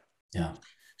 Yeah. Yeah.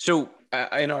 So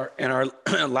in our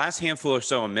last handful or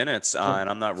so of minutes, and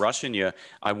I'm not rushing you,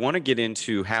 I want to get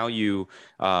into how you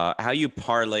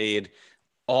parlayed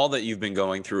all that you've been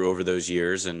going through over those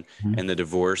years and the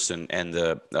divorce and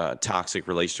the toxic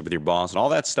relationship with your boss and all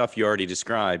that stuff you already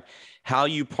described, how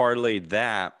you parlayed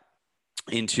that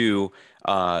into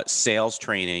sales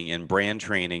training and brand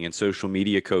training and social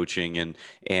media coaching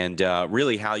and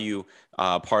really how you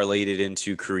parlayed it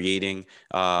into creating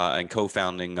and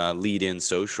co-founding Lead In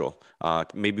Social.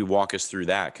 Maybe walk us through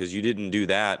that, because you didn't do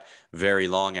that very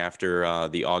long after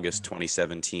the August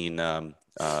 2017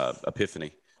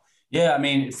 epiphany. Yeah, I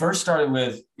mean, it first started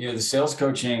with, the sales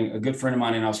coaching. A good friend of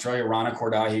mine in Australia, Rana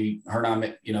Kordai, her and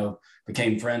I,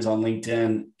 became friends on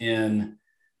LinkedIn in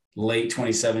late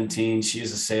 2017. She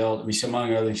is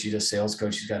among other things, she's a sales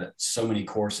coach. She's got so many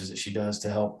courses that she does to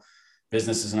help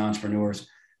businesses and entrepreneurs.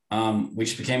 We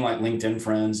just became like LinkedIn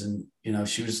friends, and,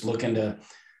 she was looking to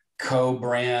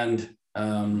co-brand.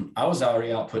 I was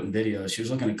already out putting videos. She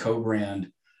was looking to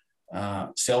co-brand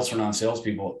sales for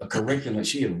non-salespeople, a curriculum that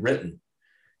she had written.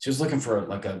 She was looking for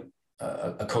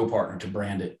a co-partner to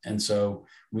brand it. And so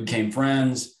we became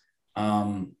friends.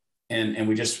 And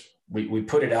we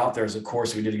put it out there as a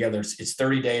course we did together. It's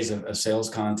 30 days of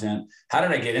sales content. How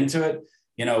did I get into it?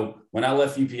 When I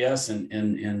left UPS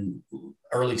in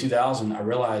early 2000, I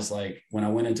realized, like, when I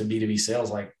went into B2B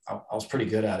sales, like I was pretty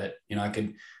good at it. I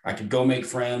could go make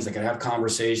friends. I could have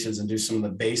conversations and do some of the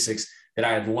basics that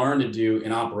I had learned to do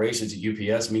in operations at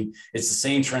UPS. I mean, it's the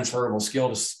same transferable skill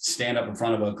to stand up in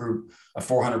front of a group of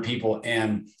 400 people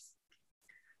and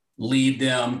lead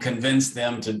them, convince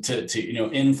them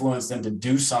to influence them to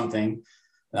do something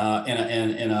in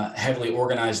a heavily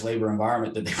organized labor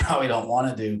environment that they probably don't want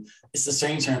to do. It's the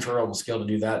same transferable skill to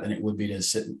do that than it would be to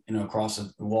sit,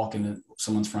 walk into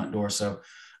someone's front door. So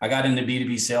I got into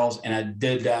B2B sales, and I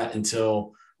did that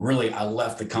until really I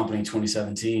left the company in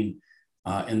 2017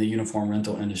 in the uniform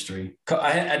rental industry.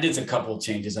 I did a couple of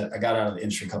changes. I got out of the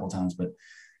industry a couple of times, but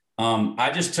I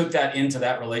just took that into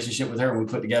that relationship with her, and we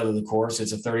put together the course.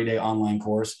 It's a 30-day online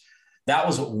course. That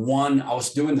was one. I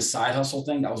was doing the side hustle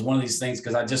thing. That was one of these things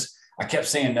because I kept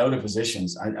saying no to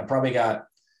positions. I probably got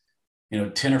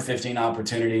 10 or 15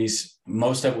 opportunities.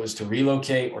 Most of it was to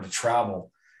relocate or to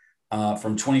travel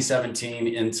from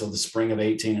 2017 until the spring of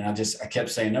 18. And I kept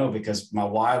saying no, because my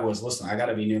why was, listen, I got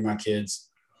to be near my kids,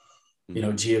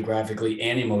 geographically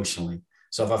and emotionally.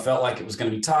 So if I felt like it was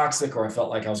going to be toxic or I felt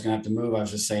like I was going to have to move, I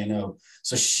was just saying no.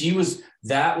 So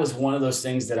that was one of those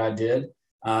things that I did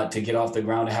to get off the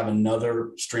ground, to have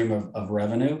another stream of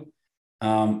revenue.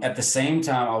 At the same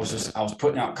time, I was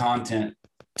putting out content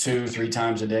 2-3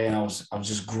 times a day, and I was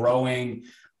just growing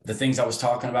the things I was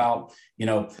talking about.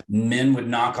 Men would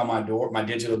knock on my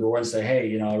digital door and say,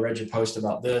 hey, I read your post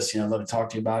about this, I'd love to talk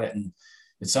to you about it. And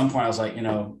at some point I was like,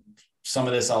 some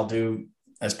of this I'll do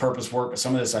as purpose work, but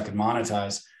some of this I could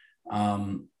monetize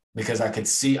because I could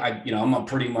see, I'm a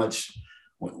pretty much,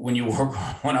 when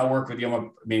I work with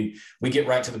you, we get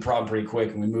right to the problem pretty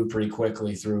quick, and we move pretty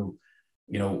quickly through,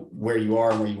 where you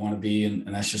are and where you want to be. And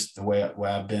that's just the way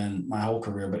I've been my whole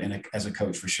career, but as a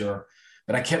coach for sure.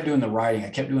 But I kept doing the writing.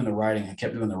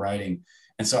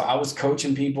 And so I was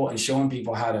coaching people and showing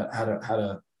people how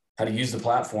to use the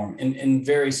platform in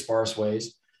very sparse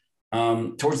ways.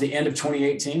 Towards the end of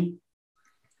 2018,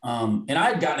 and I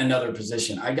had gotten another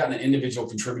position. I got an individual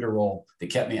contributor role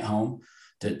that kept me at home.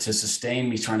 to sustain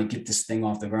me trying to get this thing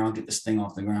off the ground.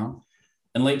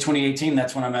 In late 2018,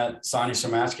 that's when I met Sonia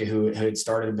Sermatchka, who had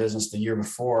started a business the year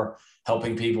before,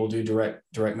 helping people do direct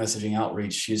messaging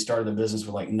outreach. She had started a business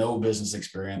with like no business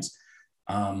experience,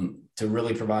 to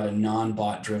really provide a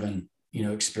non-bot driven,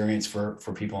 experience for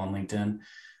people on LinkedIn.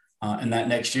 And that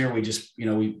next year, we just,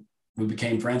 we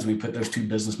became friends. We put those two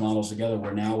business models together,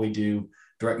 where now we do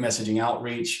direct messaging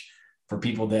outreach for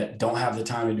people that don't have the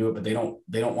time to do it, but they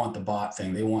don't want the bot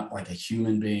thing. They want like a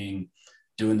human being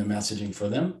doing the messaging for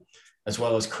them, as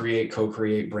well as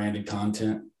co-create branded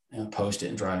content, post it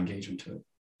and drive engagement to it.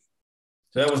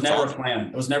 So that was never a plan.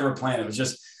 It was never a plan. It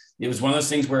was one of those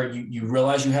things where you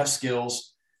realize you have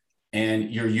skills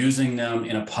and you're using them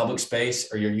in a public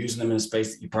space, or you're using them in a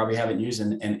space that you probably haven't used,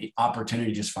 and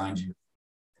opportunity just finds you.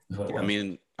 I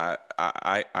mean,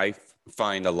 I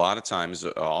find a lot of times,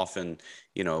 often,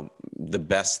 the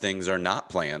best things are not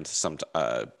planned.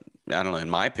 I don't know, in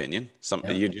my opinion,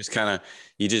 you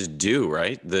just do,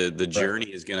 right? The journey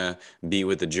is going to be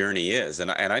what the journey is. And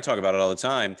I talk about it all the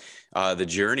time. The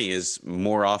journey is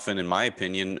more often, in my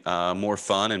opinion, more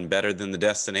fun and better than the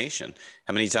destination.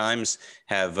 How many times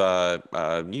have,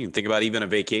 you can think about even a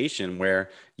vacation where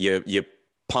you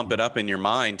pump it up in your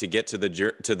mind to get to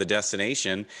the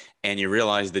destination, and you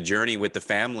realize the journey with the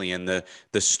family and the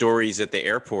stories at the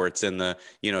airports and the,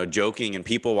 joking and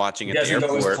people watching at the airport. It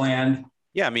doesn't go as planned.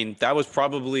 Yeah, I mean, that was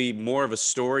probably more of a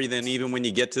story than even when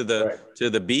you get to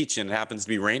the beach and it happens to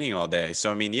be raining all day.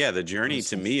 So, I mean, yeah, the journey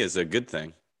to me is a good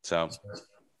thing. So,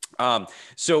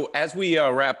 so as we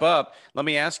wrap up, let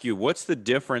me ask you, what's the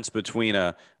difference between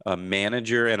a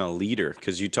manager and a leader?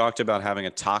 Because you talked about having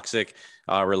a toxic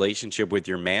relationship with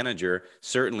your manager.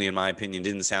 Certainly, in my opinion,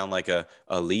 didn't sound like a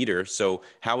leader. So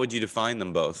how would you define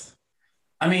them both?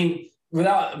 I mean,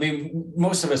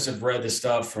 most of us have read this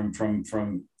stuff from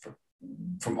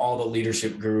all the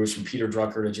leadership gurus, from Peter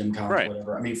Drucker to Jim Collins,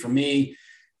 whatever. I mean, for me,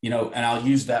 and I'll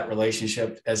use that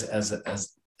relationship as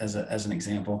an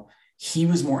example. He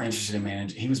was more interested in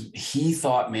managing. He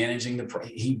thought managing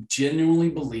he genuinely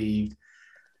believed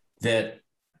that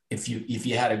if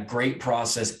you had a great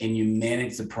process and you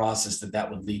manage the process, that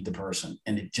would lead the person.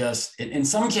 And in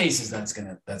some cases that's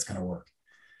going to work.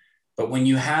 But when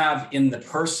you have in the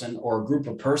person or a group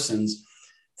of persons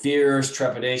fears,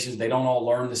 trepidations, they don't all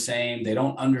learn the same, they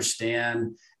don't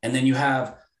understand. And then you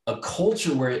have a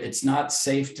culture where it's not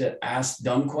safe to ask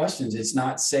dumb questions. It's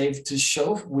not safe to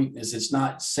show weakness. It's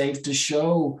not safe to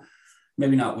show,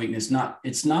 maybe not weakness,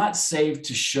 it's not safe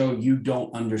to show you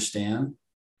don't understand.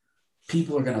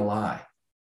 People are going to lie.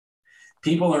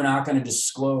 People are not going to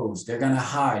disclose. They're going to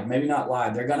hide, maybe not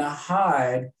lie. They're going to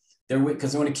hide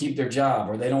because they want to keep their job,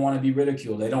 or they don't want to be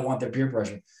ridiculed. They don't want their peer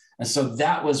pressure. And so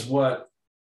that was what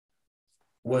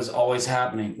was always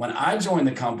happening. When I joined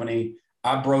the company,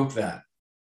 I broke that,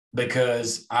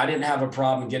 because I didn't have a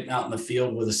problem getting out in the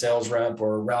field with a sales rep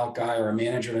or a route guy or a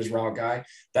manager and his route guy.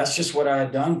 That's just what I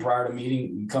had done prior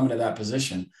to coming to that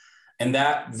position. And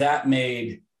that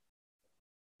made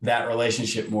that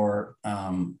relationship more,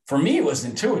 for me, it was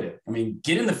intuitive. I mean,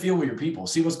 get in the field with your people,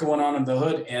 see what's going on in the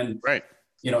hood, and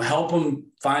help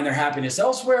them find their happiness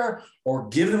elsewhere, or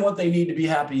give them what they need to be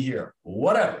happy here,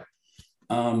 whatever.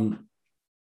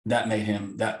 That made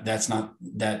him that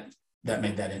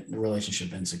made that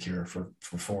relationship insecure for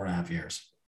 4.5 years.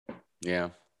 Yeah.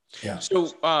 Yeah.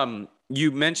 So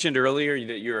you mentioned earlier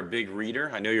that you're a big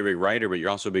reader. I know you're a big writer, but you're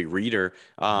also a big reader.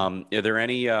 Are there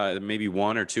any maybe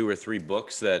 1 or 2 or 3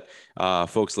 books that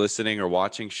folks listening or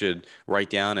watching should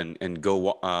write down and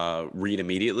go read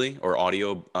immediately, or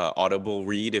audible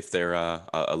read if they're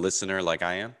a listener like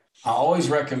I am? I always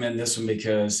recommend this one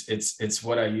because it's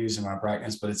what I use in my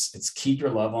practice, but it's Keep Your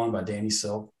Love On by Danny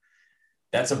Silk.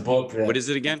 That's a book that. What is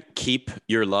it again? Keep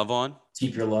Your Love On?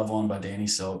 Keep Your Love On by Danny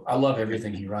Silk. I love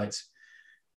everything he writes.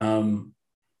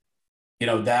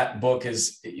 That book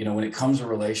is, when it comes to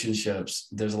relationships,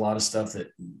 there's a lot of stuff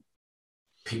that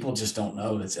people just don't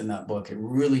know that's in that book. It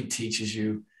really teaches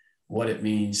you what it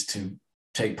means to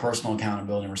take personal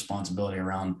accountability and responsibility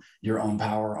around your own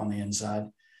power on the inside.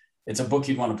 It's a book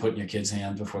you'd want to put in your kids'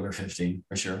 hands before they're 15,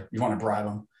 for sure. You want to bribe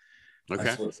them. Okay.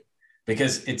 Absolutely.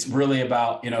 Because it's really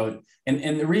about,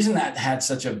 and the reason that had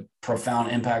such a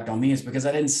profound impact on me is because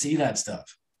I didn't see that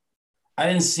stuff. I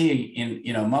didn't see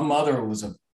my mother was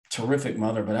a terrific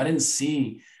mother, but I didn't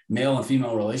see male and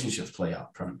female relationships play out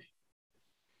in front of me.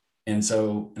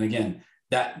 And again,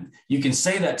 that you can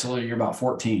say that till you're about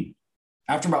 14.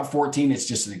 After about 14, it's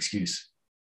just an excuse,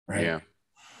 right? Yeah.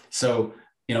 So,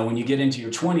 when you get into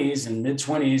your 20s and mid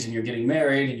 20s and you're getting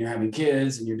married and you're having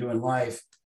kids and you're doing life,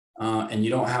 and you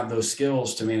don't have those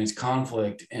skills to manage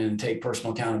conflict and take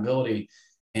personal accountability,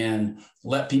 and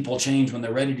let people change when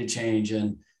they're ready to change,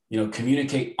 and,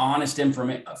 communicate honest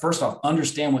information. First off,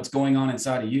 understand what's going on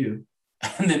inside of you,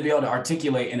 and then be able to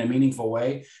articulate in a meaningful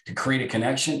way to create a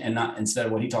connection, and not, instead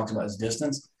of what he talks about as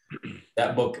distance.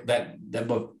 That book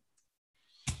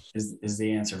is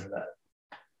the answer for that.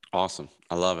 Awesome.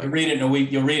 I love it. You'll read it in a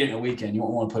week. You'll read it in a weekend. You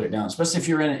won't want to put it down, especially if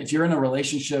you're in a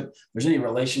relationship. There's any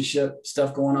relationship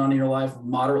stuff going on in your life,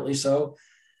 moderately so.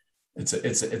 It's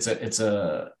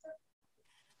a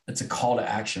call to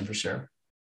action for sure.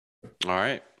 All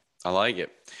right. I like it.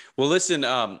 Well, listen,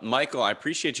 Michael, I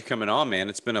appreciate you coming on, man.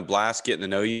 It's been a blast getting to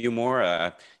know you more.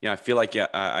 I feel like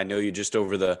I know you just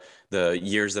over the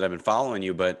years that I've been following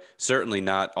you, but certainly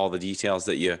not all the details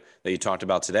that you talked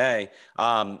about today.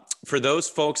 For those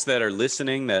folks that are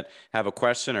listening that have a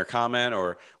question or comment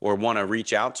or want to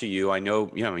reach out to you, I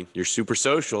know, you're super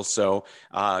social. So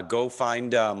go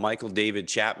find Michael David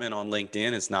Chapman on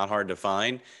LinkedIn. It's not hard to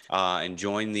find, and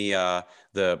join the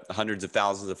hundreds of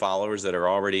thousands of followers that are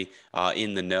already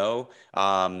in the know.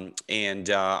 And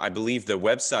I believe the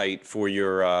website for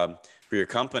your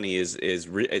company is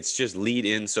it's just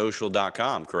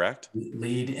leadinsocial.com, correct?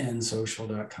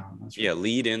 Leadinsocial.com. That's right. Yeah,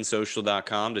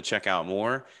 leadinsocial.com to check out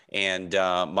more. And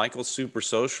Michael's super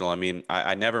social. I mean,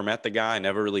 I never met the guy. I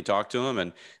never really talked to him.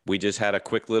 And we just had a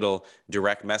quick little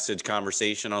direct message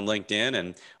conversation on LinkedIn.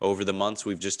 And over the months,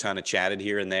 we've just kind of chatted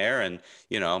here and there. And,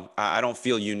 I don't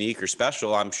feel unique or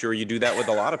special. I'm sure you do that with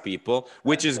a lot of people,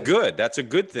 which is good. That's a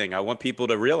good thing. I want people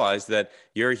to realize that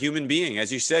you're a human being.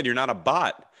 As you said, you're not a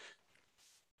bot.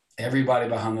 Everybody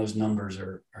behind those numbers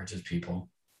are just people.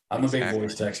 I'm a big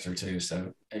voice texter too.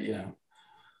 So, There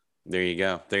you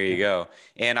go. There you go.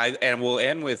 And we'll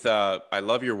end with, I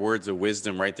love your words of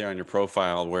wisdom right there on your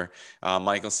profile where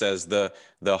Michael says the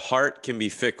heart can be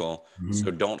fickle,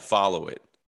 so don't follow it,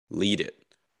 lead it.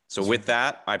 So with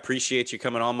that, I appreciate you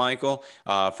coming on, Michael.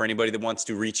 For anybody that wants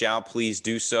to reach out, please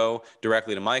do so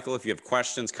directly to Michael. If you have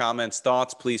questions, comments,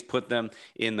 thoughts, please put them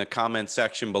in the comment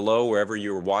section below, wherever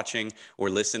you're watching or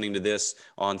listening to this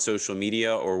on social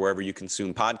media or wherever you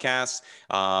consume podcasts.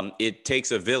 It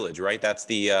takes a village, right? That's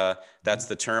the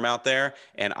term out there.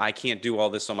 And I can't do all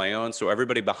this on my own. So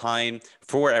everybody behind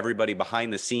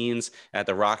the scenes at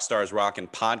the Rockstars Rockin'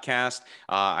 podcast,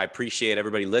 I appreciate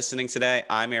everybody listening today.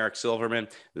 I'm Eric Silverman.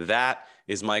 That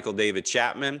is Michael David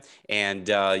Chapman. And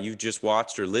you've just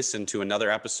watched or listened to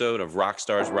another episode of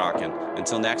Rockstars Rockin'.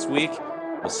 Until next week,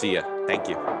 we'll see you. Thank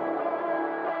you.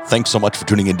 Thanks so much for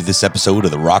tuning into this episode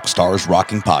of the Rockstars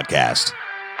Rockin' podcast.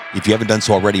 If you haven't done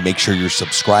so already, make sure you're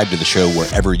subscribed to the show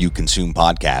wherever you consume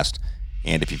podcasts.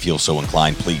 And if you feel so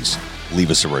inclined, please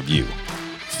leave us a review.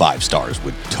 5 stars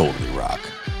would totally rock.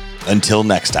 Until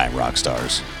next time,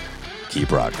 Rockstars,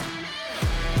 keep rocking.